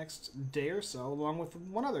in the next day or so, along with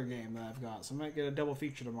one other game that I've got. So I might get a double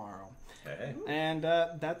feature tomorrow. Hey. And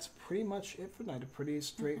that's pretty much it for tonight. A pretty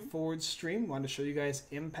straightforward stream. Wanted to show you guys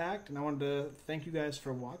Impact, and I wanted to thank you guys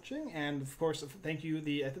for watching. And of course, thank you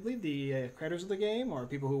I believe the creators of the game or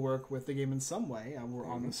people who work with the game in some way were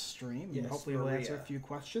on the stream. Yes, and hopefully we'll answer a Maria. few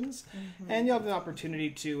questions. And you'll have an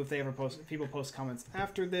opportunity to, if they ever people post comments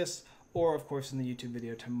after this, or of course in the YouTube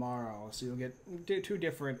video tomorrow. So you'll get two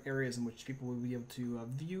different areas in which people will be able to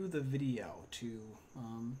view the video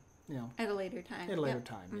At a later time. at a later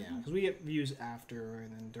time, yeah. Because we get views after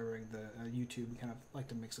and then during the YouTube. We kind of like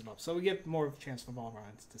to mix it up. So we get more of a chance for all of our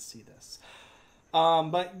audience to see this.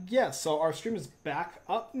 But yeah, so our stream is back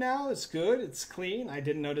up now. It's good. It's clean. I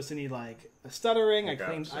didn't notice any stuttering. I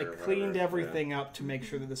cleaned everything up to make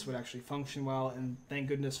sure that this would actually function well. And thank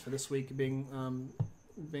goodness for this week being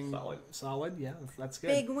solid. Yeah, that's good.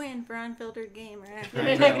 Big win for Unfiltered Gamer.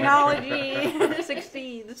 Technology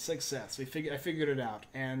succeeds. Success. I figured it out,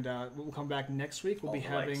 and we'll come back next week. We'll be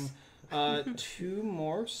having two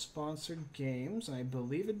more sponsored games, and I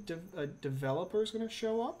believe a developer is going to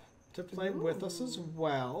show up to play with us as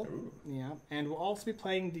well. Ooh. Yeah, and we'll also be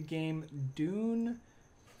playing the game Dune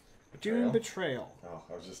Betrayal. Oh,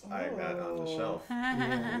 I was just eyeing that on the shelf.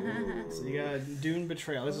 So you got Dune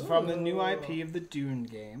Betrayal. This is from the new IP of the Dune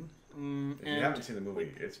game. If you haven't seen the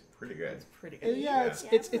movie, it's pretty good. It's pretty good. Yeah,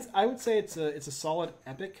 it's I would say it's a solid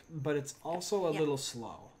epic, but it's also a little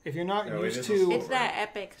slow. If you're not No, it used is a to, slow It's that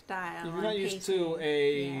epic style. if you're on not used to pacing.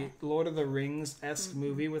 a Yeah. Lord of the Rings-esque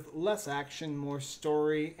movie with less action, more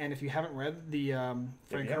story, and if you haven't read the Frank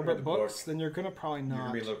haven't read Herbert the books, book, then you're gonna probably You're not.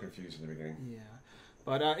 gonna be a little confused in the beginning. Yeah.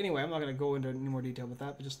 But anyway, I'm not going to go into any more detail with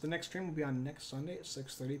that, but just the next stream will be on next Sunday at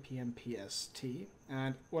 6:30 p.m. PST.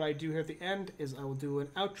 And what I do here at the end is I will do an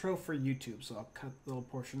outro for YouTube. So I'll cut a little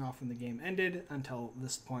portion off when the game ended until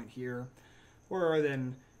this point here, where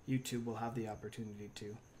then YouTube will have the opportunity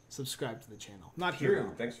to subscribe to the channel. Not here.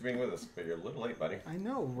 True. Thanks for being with us, but you're a little late, buddy. I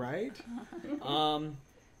know, right?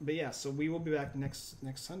 But yeah, so we will be back next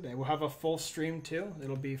Sunday. We'll have a full stream too.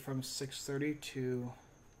 It'll be from 6:30 to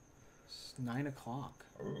 9 o'clock.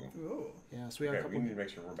 Ooh. Yeah, so we got a Okay, couple. we need to make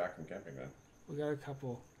sure we're back from camping then. We got a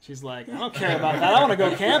couple. She's like, I don't care about that. I want to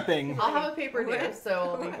go camping. I'll have a paper due, What? so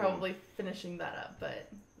I'll be probably finishing that up. But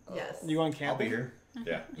yes. You going I'll camping? be here.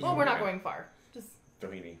 Yeah. Well, we're not going far. Just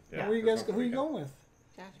Doheny. Yeah. Who are you that's guys? not Who are you weekend. going with?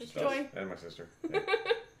 Josh was Just us Joy. and my sister. Yeah.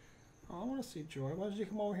 Oh, I want to see Joy. Why don't you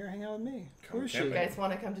come over here and hang out with me? Come Where is you she? camping. guys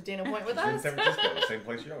want to come to Dana Point with She's in us? San Francisco, the same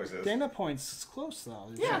place she always is. Dana Point's it's close though.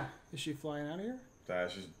 Yeah. Is she flying out of here?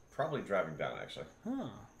 She's probably driving down actually, Huh.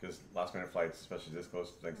 because last minute flights, especially this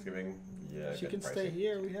close to Thanksgiving, yeah, She get can pricey. stay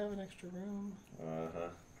here. We have an extra room. Uh-huh.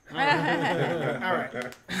 All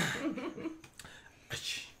right.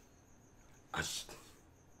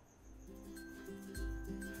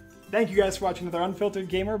 Thank you guys for watching another Unfiltered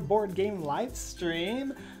Gamer board game live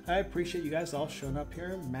stream. I appreciate you guys all showing up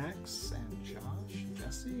here. Max and Josh,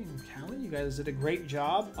 Jesse and Callie, you guys did a great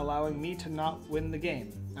job allowing me to not win the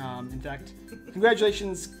game. In fact,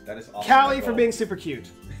 congratulations, That is awesome. Callie, for being super cute.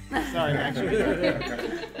 Sorry, Max.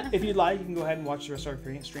 If you'd like, you can go ahead and watch the rest of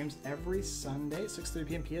our streams every Sunday at 6:30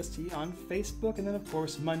 p.m. PST on Facebook, and then, of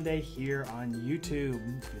course, Monday here on YouTube.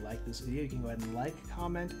 If you like this video, you can go ahead and like,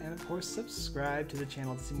 comment, and, of course, subscribe to the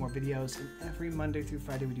channel to see more videos. And every Monday through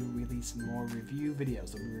Friday, we do release more review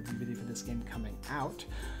videos. There'll be a review video for this game coming out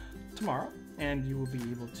tomorrow, and you will be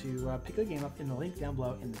able to pick the game up in the link down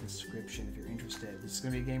below in the description if you're interested. This is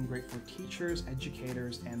going to be a game great for teachers,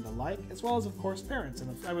 educators, and the like, as well as, of course, parents,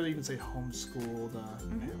 and I would even say homeschooled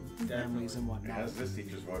families and It whatnot. has this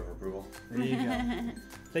teacher's vote of approval. There you go.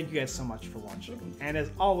 Thank you guys so much for watching, and as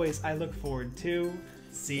always, I look forward to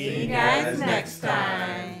See you guys next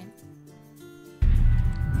time.